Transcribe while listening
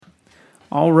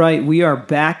All right, we are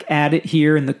back at it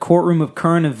here in the courtroom of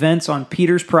current events on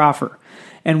Peter's Proffer,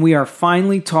 and we are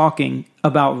finally talking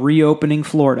about reopening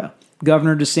Florida.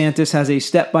 Governor DeSantis has a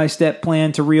step-by-step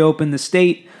plan to reopen the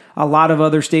state. A lot of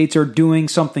other states are doing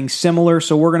something similar,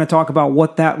 so we're going to talk about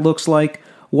what that looks like,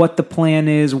 what the plan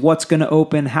is, what's going to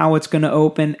open, how it's going to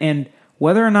open, and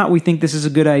whether or not we think this is a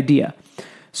good idea.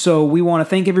 So we want to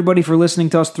thank everybody for listening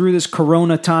to us through this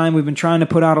Corona time. We've been trying to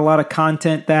put out a lot of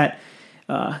content that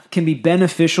can be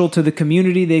beneficial to the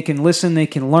community. They can listen, they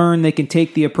can learn, they can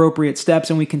take the appropriate steps,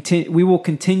 and we will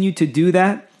continue to do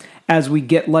that as we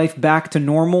get life back to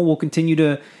normal. We'll continue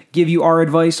to give you our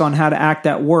advice on how to act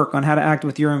at work, on how to act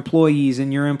with your employees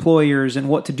and your employers, and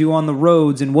what to do on the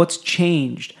roads, and what's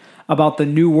changed about the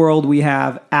new world we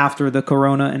have after the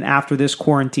corona and after this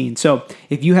quarantine. So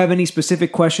if you have any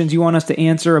specific questions you want us to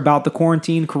answer about the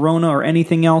quarantine, corona, or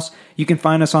anything else, you can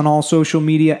find us on all social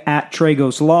media at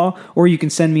Tragos Law, or you can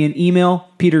send me an email,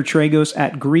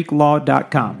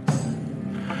 petertragos@greeklaw.com.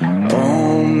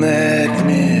 On that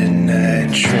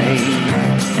midnight train,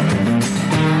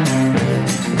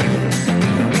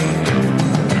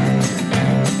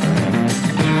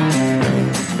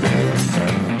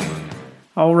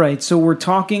 all right, so we're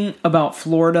talking about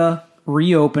Florida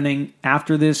reopening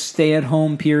after this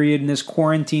stay-at-home period and this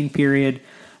quarantine period.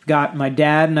 I've got my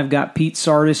dad and I've got Pete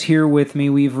Sardis here with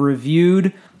me. We've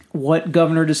reviewed what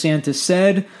Governor DeSantis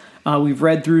said. We've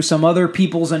read through some other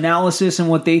people's analysis and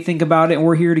what they think about it, and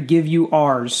we're here to give you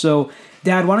ours. So,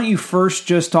 Dad, why don't you first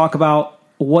just talk about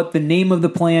what the name of the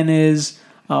plan is,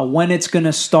 when it's going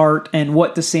to start, and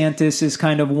what DeSantis is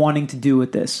kind of wanting to do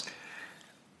with this?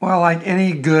 Well, like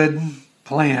any good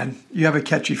plan, you have a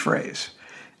catchy phrase.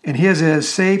 And his is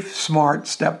safe, smart,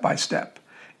 step by step.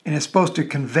 And it's supposed to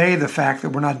convey the fact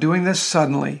that we're not doing this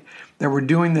suddenly, that we're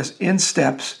doing this in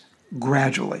steps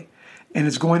gradually. And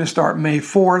it's going to start May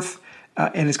 4th,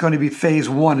 and it's going to be phase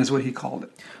 1 is what he called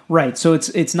it. Right. So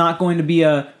it's not going to be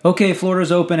okay,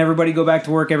 Florida's open, everybody go back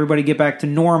to work, everybody get back to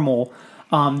normal.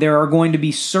 There are going to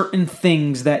be certain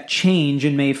things that change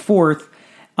in May 4th.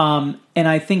 And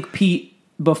I think, Pete,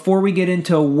 before we get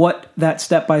into what that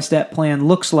step-by-step plan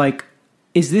looks like,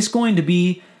 is this going to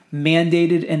be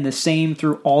mandated and the same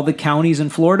through all the counties in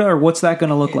Florida, or what's that going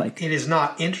to look like? It is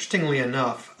not. Interestingly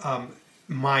enough,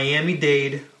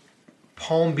 Miami-Dade,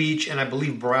 Palm Beach, and I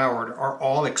believe Broward are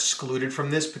all excluded from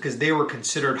this because they were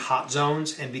considered hot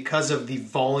zones, and because of the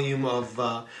volume of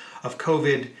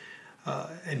COVID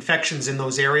infections in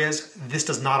those areas, this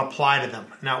does not apply to them.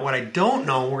 Now, what I don't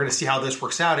know, and we're going to see how this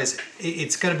works out, is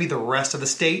it's going to be the rest of the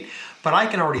state, but I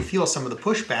can already feel some of the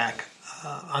pushback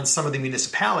on some of the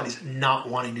municipalities not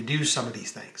wanting to do some of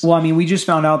these things. Well, I mean, we just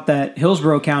found out that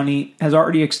Hillsborough County has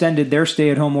already extended their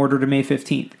stay-at-home order to May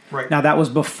 15th. Right. Now, that was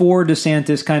before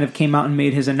DeSantis kind of came out and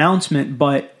made his announcement,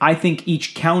 but I think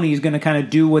each county is going to kind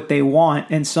of do what they want,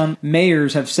 and some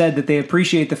mayors have said that they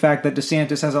appreciate the fact that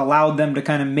DeSantis has allowed them to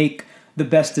kind of make the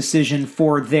best decision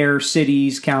for their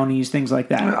cities, counties, things like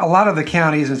that. A lot of the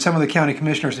counties and some of the county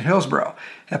commissioners in Hillsborough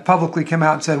have publicly come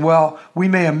out and said, well, we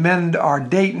may amend our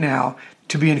date now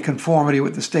to be in conformity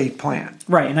with the state plan.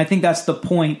 Right, and I think that's the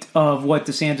point of what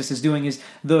DeSantis is doing is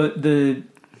the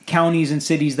counties and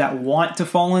cities that want to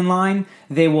fall in line,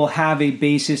 they will have a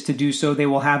basis to do so. They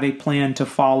will have a plan to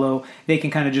follow. They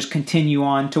can kind of just continue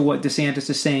on to what DeSantis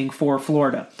is saying for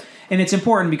Florida. And it's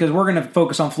important because we're going to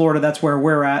focus on Florida. That's where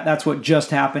we're at. That's what just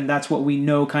happened. That's what we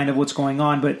know kind of what's going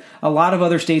on. But a lot of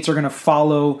other states are going to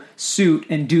follow suit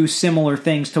and do similar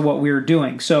things to what we're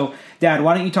doing. So, Dad,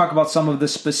 why don't you talk about some of the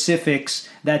specifics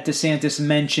that DeSantis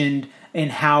mentioned and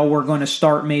how we're going to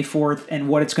start May 4th and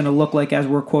what it's going to look like as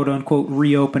we're quote-unquote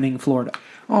reopening Florida?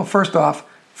 Well, first off,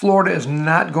 Florida is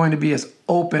not going to be as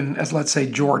open as, let's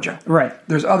say, Georgia. Right.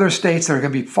 There's other states that are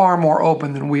going to be far more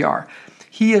open than we are.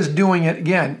 He is doing it,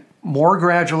 again, more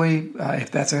gradually,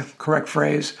 if that's a correct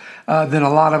phrase, than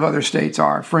a lot of other states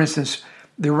are. For instance,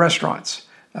 the restaurants.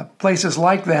 Places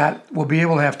like that will be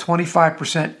able to have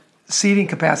 25% seating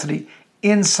capacity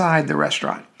inside the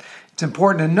restaurant. It's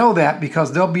important to know that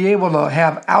because they'll be able to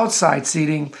have outside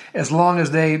seating as long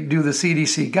as they do the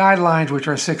CDC guidelines, which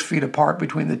are 6 feet apart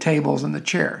between the tables and the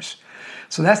chairs.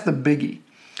 So that's the biggie.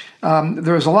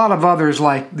 There's a lot of others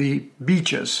like the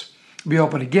beaches be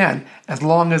open again as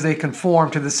long as they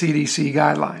conform to the CDC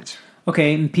guidelines.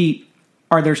 Okay, and Pete,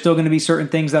 Are there still going to be certain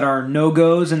things that are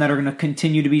no-goes and that are going to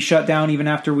continue to be shut down even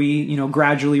after we,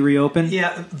 gradually reopen?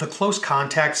 Yeah, the close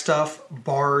contact stuff,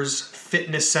 bars,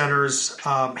 fitness centers,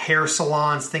 hair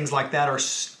salons, things like that are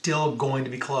still going to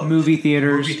be closed. Movie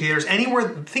theaters, anywhere.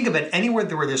 Think of it, anywhere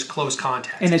where there's close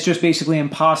contact. And it's just basically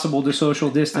impossible to social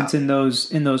distance in those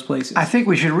places. I think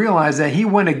we should realize that he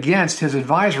went against his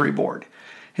advisory board.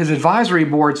 His advisory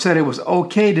board said it was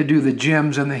okay to do the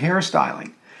gyms and the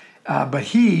hairstyling. But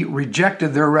he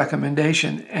rejected their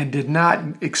recommendation and did not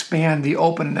expand the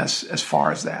openness as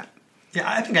far as that.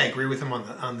 Yeah, I think I agree with him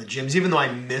on the gyms, even though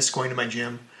I miss going to my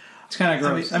gym. It's kind of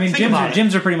gross. I mean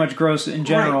gyms are pretty much gross in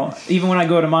general. Right. Even when I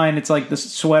go to mine, it's like the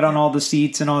sweat on all the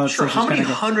seats and all that stuff. How many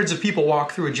hundreds of people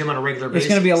walk through a gym on a regular basis? It's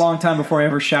going to be a long time before I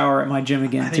ever shower at my gym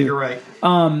again, I think you're right.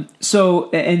 So,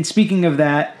 and speaking of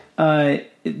that,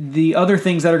 the other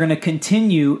things that are going to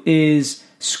continue is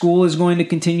school is going to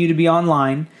continue to be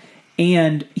online.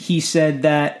 And he said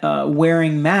that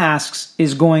wearing masks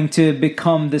is going to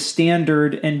become the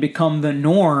standard and become the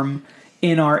norm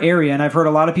in our area. And I've heard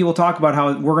a lot of people talk about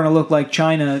how we're going to look like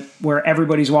China, where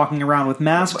everybody's walking around with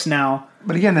masks now.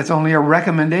 But again, that's only a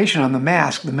recommendation on the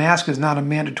mask. The mask is not a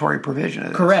mandatory provision of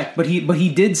this. Correct, but he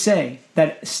did say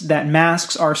that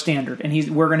masks are standard, and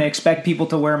we're going to expect people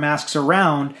to wear masks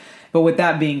around. But with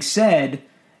that being said,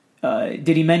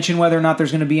 did he mention whether or not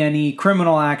there's going to be any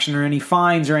criminal action or any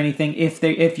fines or anything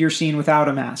if you're seen without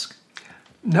a mask?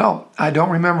 No, I don't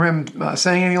remember him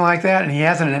saying anything like that, and he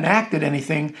hasn't enacted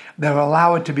anything that would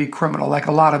allow it to be criminal, like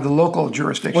a lot of the local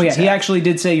jurisdictions. Well, yeah, he actually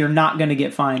did say you're not going to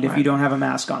get fined if you don't have a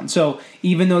mask on. So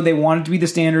even though they want it to be the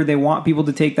standard, they want people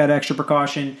to take that extra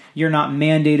precaution, you're not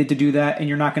mandated to do that, and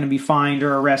you're not going to be fined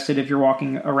or arrested if you're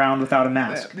walking around without a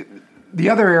mask. The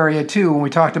other area, too, when we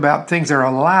talked about things that are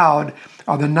allowed,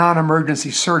 are the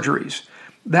non-emergency surgeries.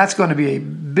 That's going to be a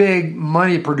big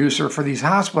money producer for these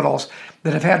hospitals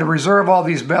that have had to reserve all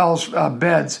these beds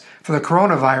for the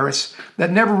coronavirus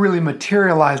that never really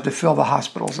materialized to fill the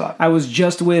hospitals up. I was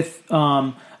just with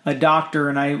a doctor,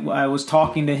 and I was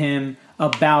talking to him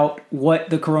about what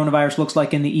the coronavirus looks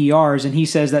like in the ERs, and he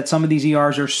says that some of these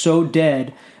ERs are so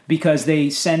dead because they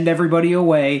send everybody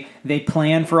away, they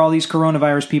plan for all these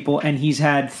coronavirus people, and he's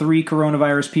had 3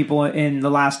 coronavirus people in the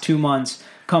last 2 months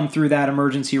come through that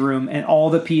emergency room, and all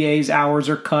the PA's hours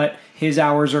are cut, his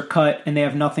hours are cut, and they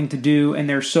have nothing to do, and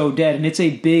they're so dead. And it's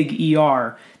a big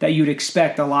ER that you'd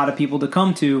expect a lot of people to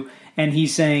come to, and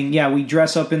he's saying, yeah, we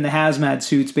dress up in the hazmat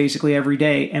suits basically every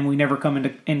day, and we never come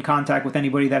in contact with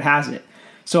anybody that has it.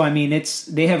 So, I mean,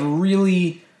 they have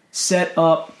really set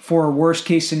up for a worst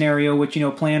case scenario, which,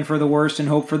 plan for the worst and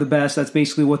hope for the best. That's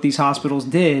basically what these hospitals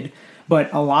did.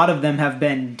 But a lot of them have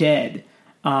been dead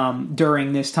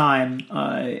during this time.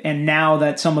 And now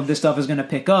that some of this stuff is going to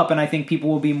pick up, and I think people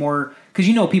will be more, because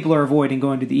people are avoiding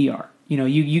going to the ER.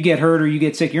 You get hurt or you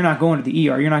get sick, you're not going to the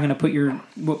ER. You're not going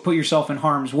to put yourself in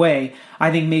harm's way.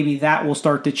 I think maybe that will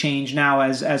start to change now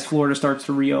as Florida starts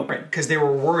to reopen. Right, because they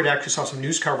were worried, actually saw some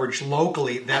news coverage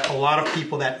locally, that a lot of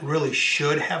people that really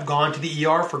should have gone to the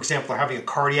ER, for example, are having a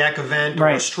cardiac event or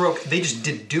a stroke, they just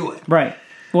didn't do it. Right.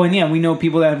 Well, and yeah, we know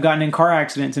people that have gotten in car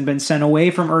accidents and been sent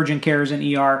away from urgent cares and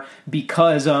ER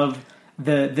because of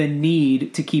the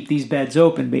need to keep these beds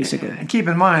open, basically. And keep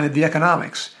in mind that the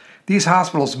economics. These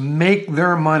hospitals make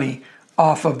their money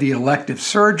off of the elective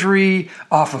surgery,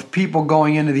 off of people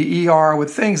going into the ER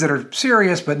with things that are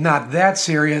serious but not that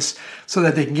serious, so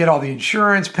that they can get all the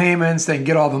insurance payments, they can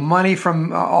get all the money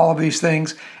from all of these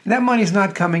things. And that money's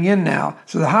not coming in now.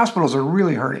 So the hospitals are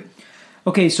really hurting.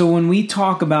 Okay, so when we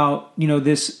talk about,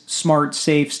 this smart,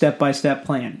 safe, step-by-step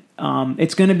plan,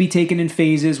 it's going to be taken in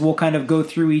phases. We'll kind of go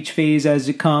through each phase as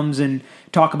it comes and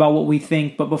talk about what we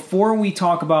think. But before we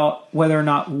talk about whether or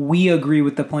not we agree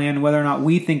with the plan, whether or not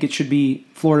we think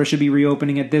Florida should be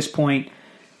reopening at this point,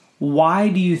 why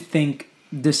do you think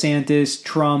DeSantis,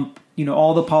 Trump,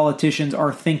 all the politicians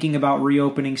are thinking about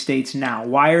reopening states now?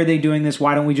 Why are they doing this?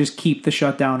 Why don't we just keep the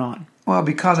shutdown on? Well,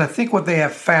 because I think what they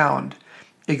have found,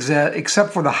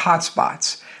 except for the hot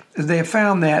spots, is they have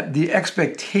found that the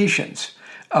expectations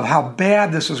of how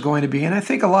bad this was going to be, and I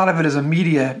think a lot of it is a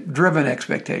media-driven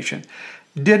expectation,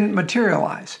 didn't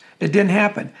materialize. It didn't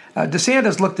happen.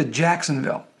 DeSantis looked at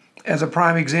Jacksonville as a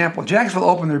prime example. Jacksonville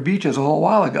opened their beaches a little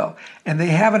while ago, and they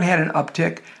haven't had an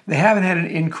uptick. They haven't had an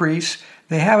increase.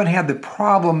 They haven't had the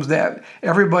problems that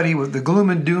everybody with the gloom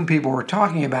and doom people were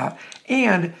talking about.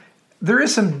 And there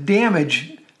is some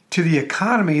damage to the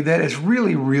economy that is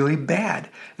really, really bad.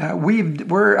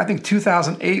 I think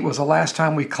 2008 was the last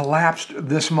time we collapsed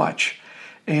this much.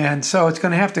 And so it's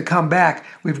going to have to come back.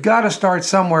 We've got to start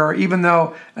somewhere, even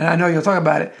though, and I know you'll talk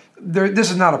about it,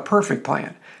 this is not a perfect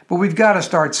plan. but we've got to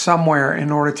start somewhere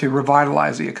in order to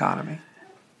revitalize the economy.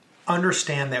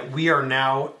 Understand that we are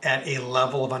now at a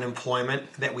level of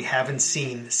unemployment that we haven't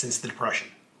seen since the Depression.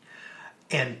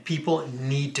 And people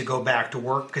need to go back to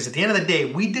work because at the end of the day,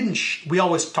 we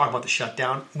always talk about the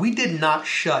shutdown. We did not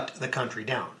shut the country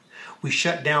down. We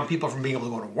shut down people from being able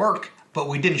to go to work, but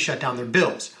we didn't shut down their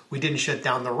bills. We didn't shut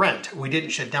down the rent. We didn't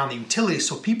shut down the utilities.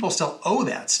 So people still owe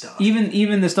that stuff.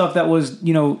 Even the stuff that was,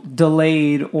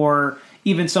 delayed, or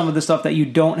even some of the stuff that you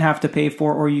don't have to pay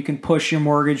for, or you can push your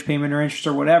mortgage payment or interest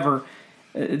or whatever.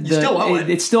 Still owe it.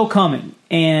 It's still coming.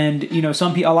 And,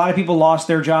 a lot of people lost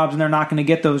their jobs and they're not going to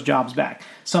get those jobs back.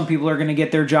 Some people are going to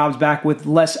get their jobs back with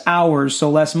less hours, so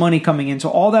less money coming in. So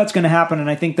all that's going to happen. And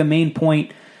I think the main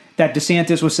point that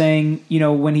DeSantis was saying,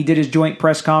 when he did his joint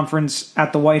press conference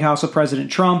at the White House with President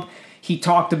Trump, he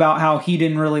talked about how he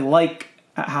didn't really like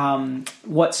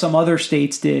what some other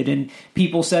states did. And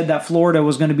people said that Florida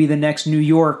was going to be the next New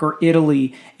York or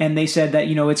Italy. And they said that,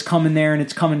 it's coming there and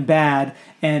it's coming bad.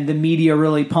 And the media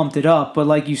really pumped it up. But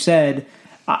like you said,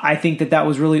 I think that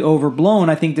was really overblown.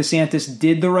 I think DeSantis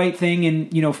did the right thing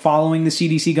in, following the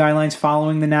CDC guidelines,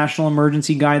 following the national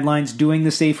emergency guidelines, doing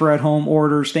the safer at home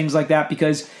orders, things like that,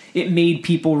 because it made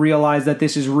people realize that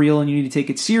this is real and you need to take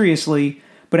it seriously.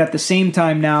 But at the same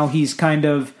time now, he's kind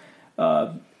of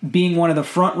being one of the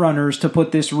front runners to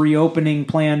put this reopening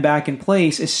plan back in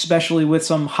place, especially with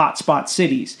some hotspot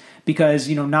cities. Because,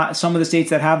 not some of the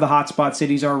states that have the hotspot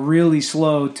cities are really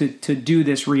slow to do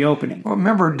this reopening. Well,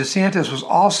 remember, DeSantis was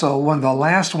also one of the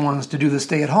last ones to do the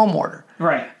stay-at-home order.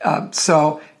 Right.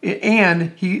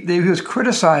 He was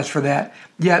criticized for that.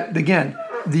 Yet, again,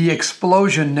 the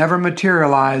explosion never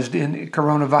materialized in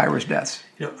coronavirus deaths.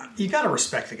 You got to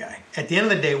respect the guy. At the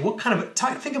end of the day,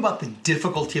 think about the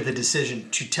difficulty of the decision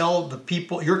to tell the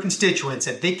people, your constituents,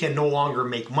 that they can no longer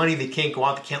make money, they can't go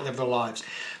out, they can't live their lives.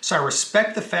 So I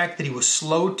respect the fact that he was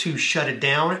slow to shut it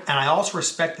down, and I also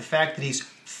respect the fact that he's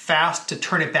fast to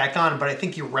turn it back on, but I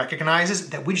think he recognizes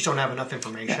that we just don't have enough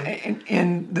information. Yeah,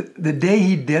 and the day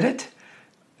he did it,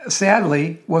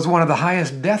 sadly, was one of the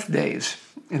highest death days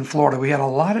in Florida. We had a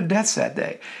lot of deaths that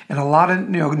day, and a lot of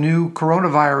new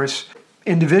coronavirus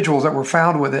individuals that were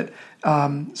found with it.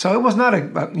 So it was not a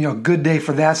good day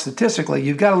for that statistically.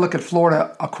 You've got to look at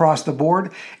Florida across the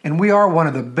board, and we are one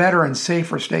of the better and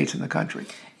safer states in the country.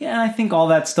 Yeah, and I think all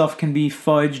that stuff can be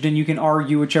fudged, and you can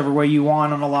argue whichever way you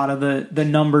want on a lot of the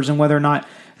numbers and whether or not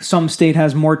some state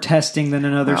has more testing than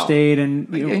another state. And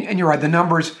you're right, the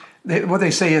numbers. What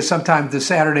they say is sometimes the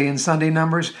Saturday and Sunday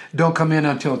numbers don't come in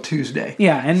until Tuesday.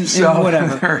 Yeah, and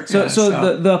whatever.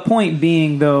 So the point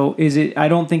being, though, is I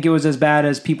don't think it was as bad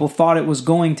as people thought it was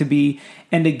going to be.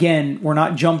 And again, we're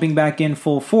not jumping back in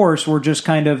full force. We're just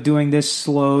kind of doing this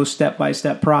slow,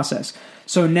 step-by-step process.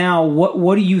 So now,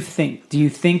 what do you think? Do you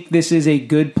think this is a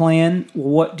good plan?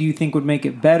 What do you think would make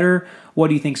it better? What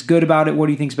do you think's good about it? What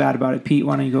do you think's bad about it? Pete,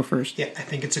 why don't you go first? Yeah, I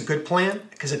think it's a good plan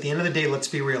because at the end of the day, let's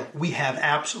be real. We have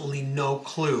absolutely no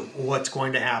clue what's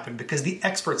going to happen because the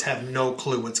experts have no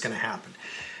clue what's going to happen.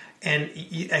 And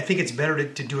I think it's better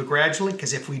to do it gradually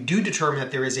because if we do determine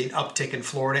that there is an uptick in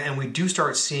Florida and we do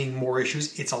start seeing more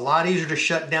issues, it's a lot easier to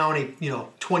shut down a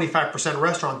 25%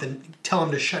 restaurant than tell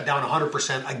them to shut down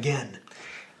 100% again.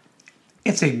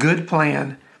 It's a good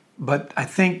plan, but I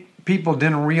think people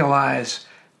didn't realize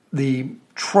the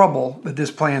trouble that this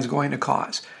plan is going to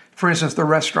cause. For instance, the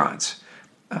restaurants.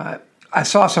 I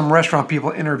saw some restaurant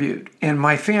people interviewed. In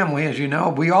my family, as you know,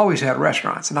 we always had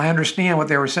restaurants, and I understand what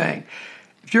they were saying.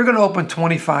 If you're going to open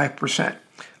 25%,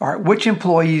 all right, which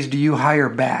employees do you hire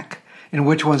back? And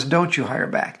which ones don't you hire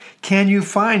back? Can you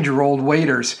find your old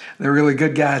waiters, the really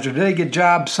good guys, or do they get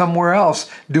jobs somewhere else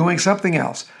doing something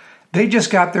else? They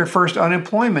just got their first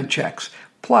unemployment checks,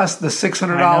 plus the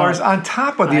 $600 on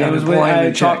top of the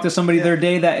unemployment check. I talked to somebody the other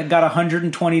day that got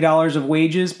 $120 of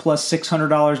wages plus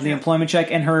 $600 in the employment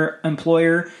check, and her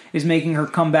employer is making her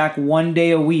come back 1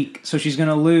 day a week, so she's going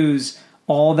to lose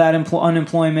all that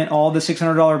unemployment, all the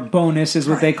 $600 bonus is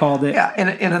what they called it. Yeah,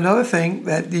 and another thing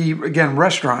that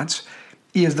restaurants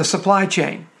is the supply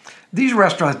chain. These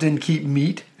restaurants didn't keep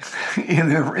meat in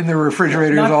their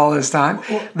refrigerators all this time.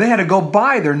 They had to go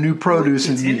buy their new produce.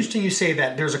 It's interesting you say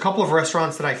that. There's a couple of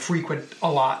restaurants that I frequent a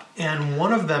lot, and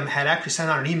one of them had actually sent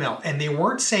out an email, and they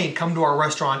weren't saying come to our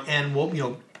restaurant and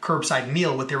we'll curbside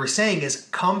meal. What they were saying is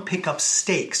come pick up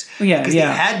steaks because they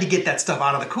had to get that stuff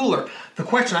out of the cooler. The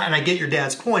question, and I get your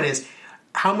dad's point, is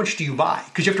how much do you buy?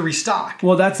 Because you have to restock.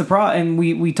 Well, that's the problem. And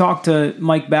we talked to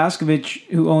Mike Baskovich,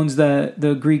 who owns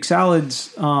the Greek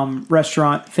Salads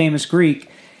restaurant, Famous Greek,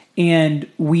 And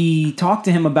we talked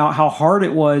to him about how hard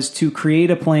it was to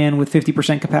create a plan with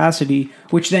 50% capacity,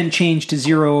 which then changed to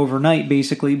zero overnight,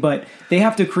 basically. But they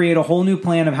have to create a whole new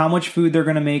plan of how much food they're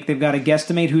going to make. They've got to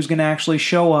guesstimate who's going to actually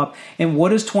show up. And what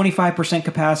does 25%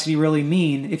 capacity really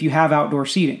mean if you have outdoor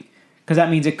seating? Because that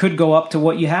means it could go up to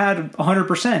what you had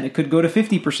 100%. It could go to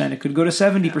 50%. It could go to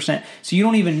 70%. So you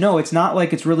don't even know. It's not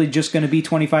like it's really just going to be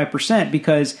 25%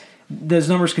 because those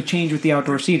numbers could change with the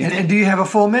outdoor seating. And do you have a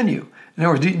full menu? In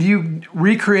other words, do you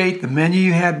recreate the menu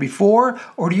you had before,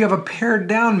 or do you have a pared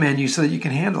down menu so that you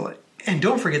can handle it? And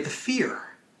don't forget the fear.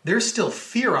 There's still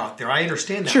fear out there. I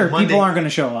understand that. Sure, Monday, people aren't going to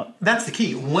show up. That's the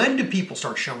key. When do people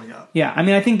start showing up? Yeah, I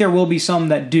mean, I think there will be some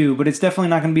that do, but it's definitely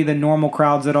not going to be the normal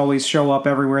crowds that always show up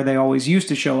everywhere they always used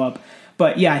to show up.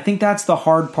 But yeah, I think that's the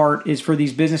hard part is for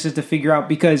these businesses to figure out,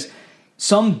 because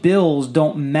some bills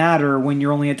don't matter when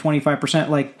you're only at 25%,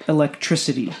 like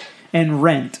electricity and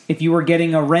rent. If you were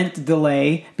getting a rent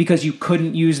delay because you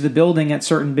couldn't use the building at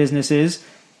certain businesses,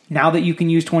 now that you can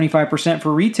use 25%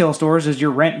 for retail stores, does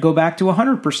your rent go back to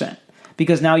 100%?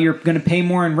 Because now you're going to pay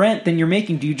more in rent than you're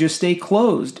making. Do you just stay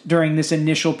closed during this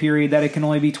initial period that it can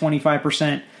only be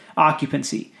 25%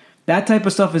 occupancy? That type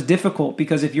of stuff is difficult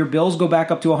because if your bills go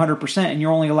back up to 100% and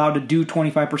you're only allowed to do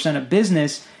 25% of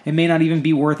business, it may not even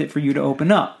be worth it for you to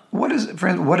open up. What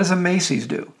does a Macy's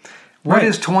do? What Right.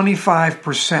 is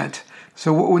 25%?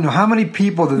 So how many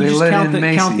people do they You just let count in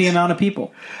Macy's? count the amount of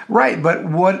people. Right, but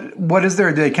what is there?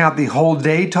 Do they count the whole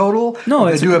day total? No,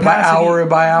 Or it's they do it by hour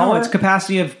by hour. No, it's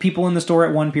capacity of people in the store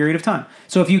at one period of time.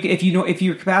 So if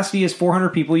your capacity is 400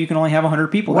 people, you can only have 100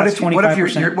 people. That's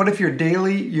 25%. What if you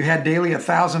had daily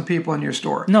 1,000 people in your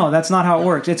store? No, that's not how it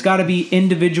works. It's got to be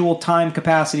individual time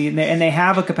capacity, and they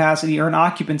have a capacity or an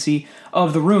occupancy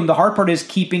of the room. The hard part is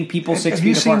keeping people 6 feet apart. Have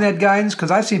you seen that guidance?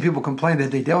 Because I've seen people complain that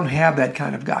they don't have that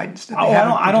kind of guidance. That they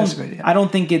haven't participated in. I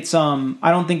don't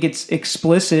think it's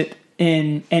explicit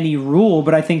in any rule,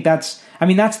 but I think that's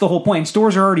the whole point.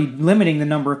 Stores are already limiting the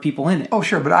number of people in it. Oh,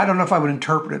 sure, but I don't know if I would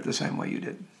interpret it the same way you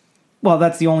did. Well,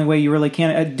 that's the only way you really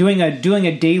can. Doing a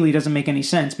daily doesn't make any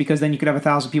sense because then you could have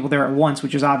 1,000 people there at once,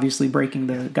 which is obviously breaking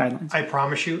the guidelines. I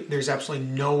promise you, there's absolutely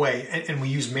no way, and we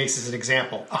use Macy's as an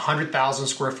example, 100,000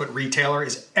 square foot retailer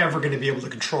is ever going to be able to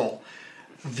control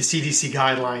the CDC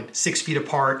guideline, 6 feet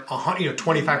apart,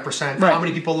 25%. Right. How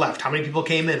many people left? How many people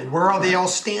came in? Where are they all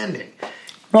standing?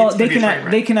 Well, It's they gonna be a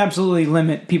train wreck. can absolutely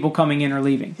limit people coming in or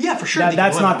leaving. Yeah, for sure.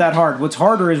 That's not that hard. What's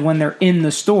harder is when they're in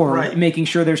the store, Right. making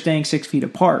sure they're staying 6 feet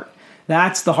apart.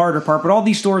 That's the harder part. But all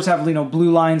these stores have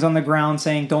blue lines on the ground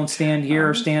saying don't stand here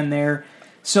or stand there.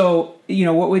 So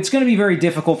it's going to be very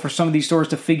difficult for some of these stores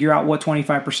to figure out what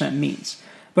 25% means.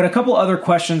 But a couple other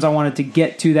questions I wanted to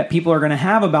get to that people are going to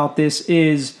have about this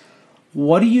is,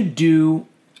 what do you do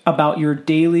about your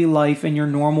daily life and your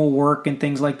normal work and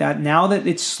things like that now that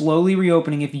it's slowly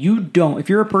reopening? If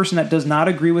you're a person that does not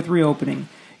agree with reopening,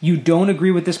 you don't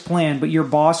agree with this plan, but your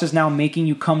boss is now making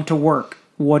you come to work,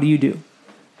 what do you do?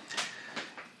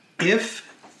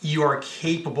 If you are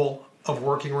capable of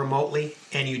working remotely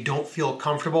and you don't feel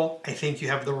comfortable, I think you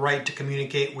have the right to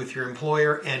communicate with your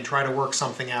employer and try to work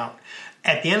something out.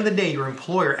 At the end of the day, your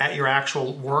employer at your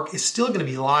actual work is still going to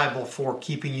be liable for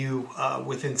keeping you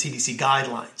within CDC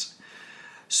guidelines.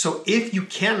 So if you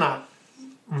cannot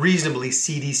reasonably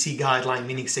CDC guideline,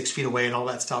 meaning 6 feet away and all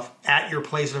that stuff, at your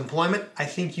place of employment, I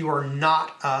think you are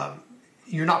not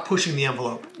you're not pushing the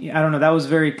envelope. Yeah, I don't know. That was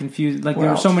very confusing. There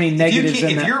were so many negatives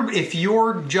in that. If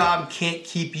your job can't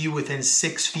keep you within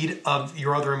 6 feet of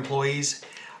your other employees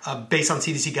based on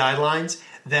CDC guidelines,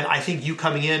 then I think you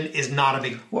coming in is not a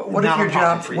big. What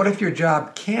if your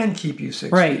job can keep you 6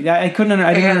 feet? Right. I didn't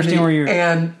understand where you're.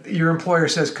 And your employer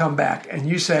says come back, and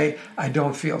you say I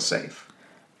don't feel safe.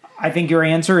 I think your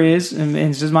answer is, and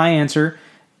this is my answer,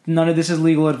 none of this is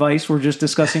legal advice. We're just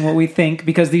discussing what we think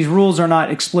because these rules are not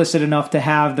explicit enough to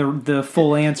have the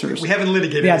full answers. We haven't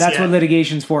litigated Yeah, this that's yet. what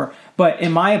litigation's for. But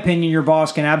in my opinion, your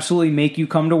boss can absolutely make you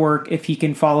come to work if he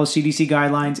can follow CDC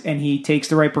guidelines and he takes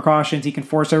the right precautions. He can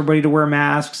force everybody to wear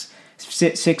masks,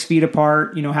 sit 6 feet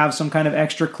apart, have some kind of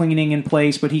extra cleaning in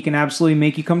place, but he can absolutely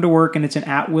make you come to work, and it's an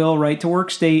at-will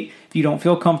right-to-work state. If you don't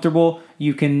feel comfortable,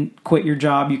 you can quit your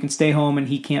job, you can stay home, and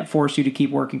he can't force you to keep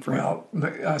working for him.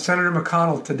 Well, Senator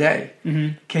McConnell today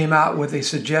came out with a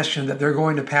suggestion that they're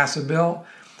going to pass a bill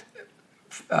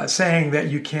saying that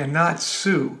you cannot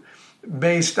sue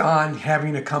based on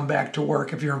having to come back to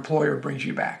work if your employer brings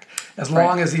you back, as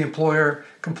long as the employer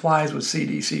complies with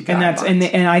CDC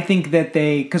guidelines. And I think that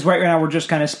because right now we're just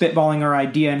kind of spitballing our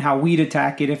idea and how we'd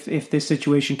attack it if this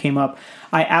situation came up.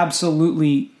 I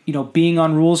absolutely, being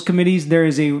on rules committees, there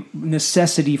is a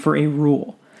necessity for a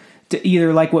rule to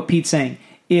either, like what Pete's saying,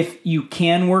 if you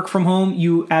can work from home,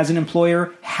 you as an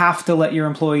employer have to let your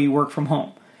employee work from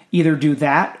home. Either do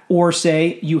that or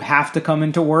say you have to come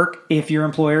into work if your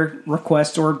employer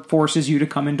requests or forces you to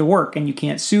come into work, and you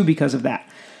can't sue because of that.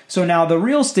 So now the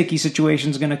real sticky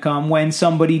situation is going to come when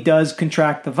somebody does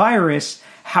contract the virus.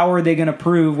 How are they going to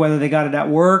prove whether they got it at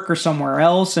work or somewhere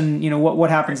else? And, what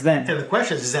happens then? And the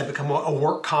question is, does that become a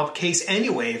work comp case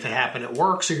anyway if it happened at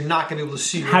work? So you're not going to be able to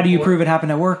sue. How do you prove it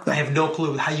happened at work, though? I have no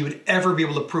clue how you would ever be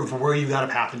able to prove where you got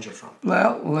a pathogen from.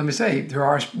 Well, let me say, there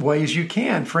are ways you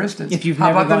can. For instance, if you've how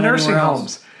never about the gone nursing anywhere homes?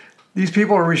 else? These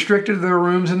people are restricted to their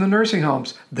rooms in the nursing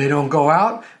homes. They don't go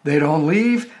out. They don't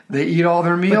leave. They eat all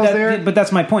their meals there. But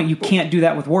that's my point. You can't do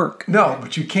that with work. No,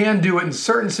 but you can do it in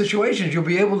certain situations. You'll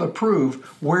be able to prove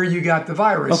where you got the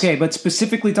virus. Okay, but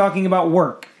specifically talking about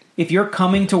work. If you're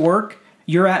coming to work,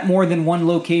 you're at more than one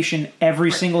location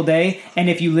every single day. And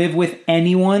if you live with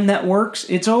anyone that works,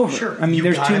 it's over. Sure. I mean, You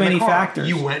there's got too in the many car. factors.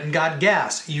 You went and got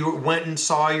gas. You went and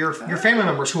saw your family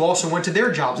members who also went to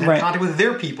their jobs and had contact with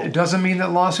their people. It doesn't mean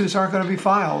that lawsuits aren't going to be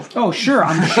filed. Oh, sure.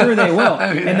 I'm sure they will.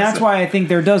 I mean, and that's why I think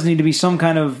there does need to be some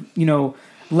kind of,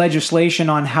 legislation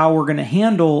on how we're going to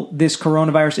handle this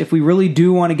coronavirus if we really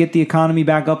do want to get the economy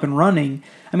back up and running.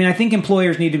 I mean, I think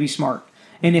employers need to be smart.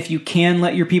 And if you can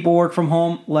let your people work from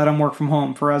home, let them work from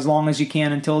home for as long as you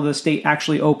can until the state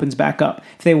actually opens back up.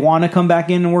 If they want to come back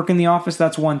in and work in the office,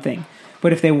 that's one thing.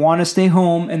 But if they want to stay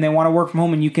home and they want to work from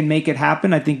home and you can make it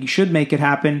happen, I think you should make it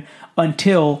happen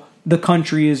until the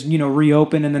country is,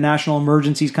 reopened and the national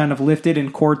emergency is kind of lifted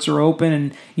and courts are open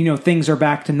and, things are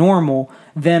back to normal.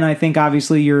 Then I think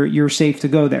obviously you're safe to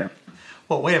go there.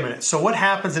 Well, wait a minute. So what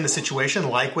happens in a situation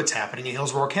like what's happening in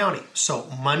Hillsborough County? So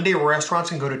Monday restaurants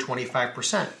can go to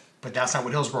 25%, but that's not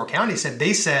what Hillsborough County said.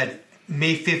 They said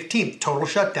May 15th, total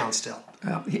shutdown still.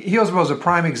 Hillsborough is a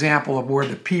prime example of where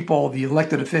the people, the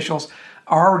elected officials,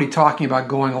 are already talking about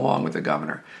going along with the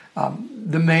governor.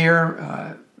 The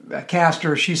mayor,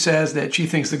 Castor, she says that she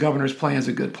thinks the governor's plan is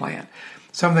a good plan.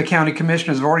 Some of the county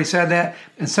commissioners have already said that,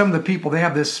 and some of the people, they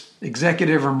have this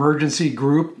executive emergency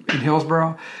group in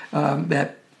Hillsborough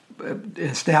that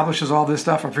establishes all this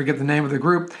stuff. I forget the name of the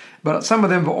group, but some of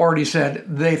them have already said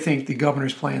they think the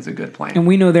governor's plan is a good plan. And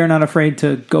we know they're not afraid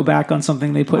to go back on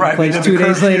something they put in place 2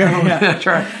 days later. Yeah. That's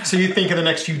right. So you think in the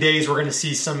next few days we're going to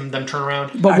see some of them turn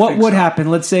around? But what would happen?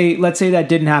 Let's say that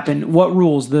didn't happen. What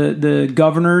rules? The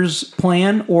governor's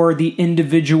plan or the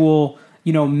individual,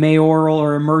 mayoral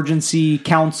or emergency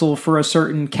council for a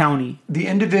certain county? The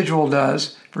individual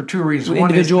does for two reasons.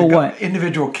 Individual One is what?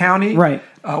 Individual county Right.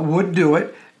 Would do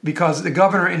it because the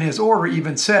governor in his order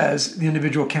even says the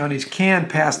individual counties can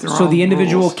pass their own So the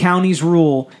individual rules. county's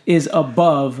rule is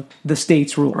above the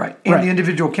state's rule. Right. And the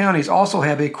individual counties also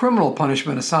have a criminal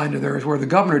punishment assigned to theirs where the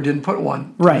governor didn't put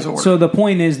one to his order. So the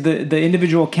point is the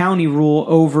individual county rule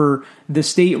over the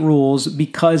state rules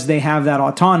because they have that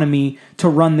autonomy to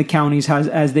run the counties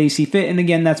as they see fit. And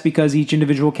again, that's because each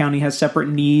individual county has separate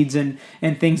needs and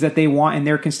things that they want, and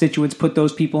their constituents put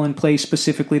those people in place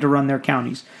specifically to run their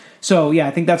counties. So, yeah,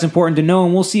 I think that's important to know,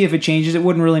 and we'll see if it changes. It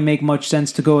wouldn't really make much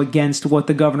sense to go against what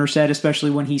the governor said,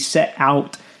 especially when he set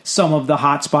out some of the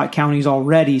hotspot counties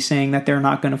already saying that they're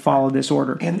not going to follow this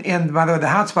order. And by the way, the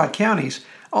hotspot counties,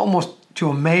 almost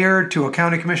to a mayor, to a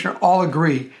county commissioner, all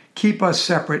agree, keep us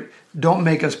separate, don't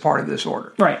make us part of this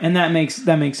order. Right, and that makes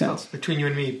sense. So between you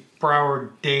and me,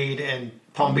 Broward, Dade, and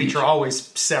Palm Beach are always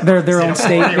separate. They're their own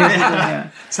state, basically.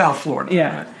 Yeah. South Florida.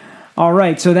 Yeah. Right. All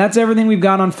right, so that's everything we've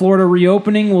got on Florida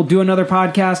reopening. We'll do another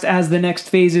podcast as the next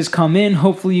phases come in.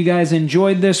 Hopefully you guys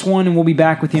enjoyed this one, and we'll be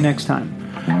back with you next time.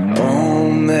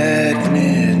 On that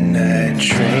midnight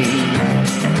train.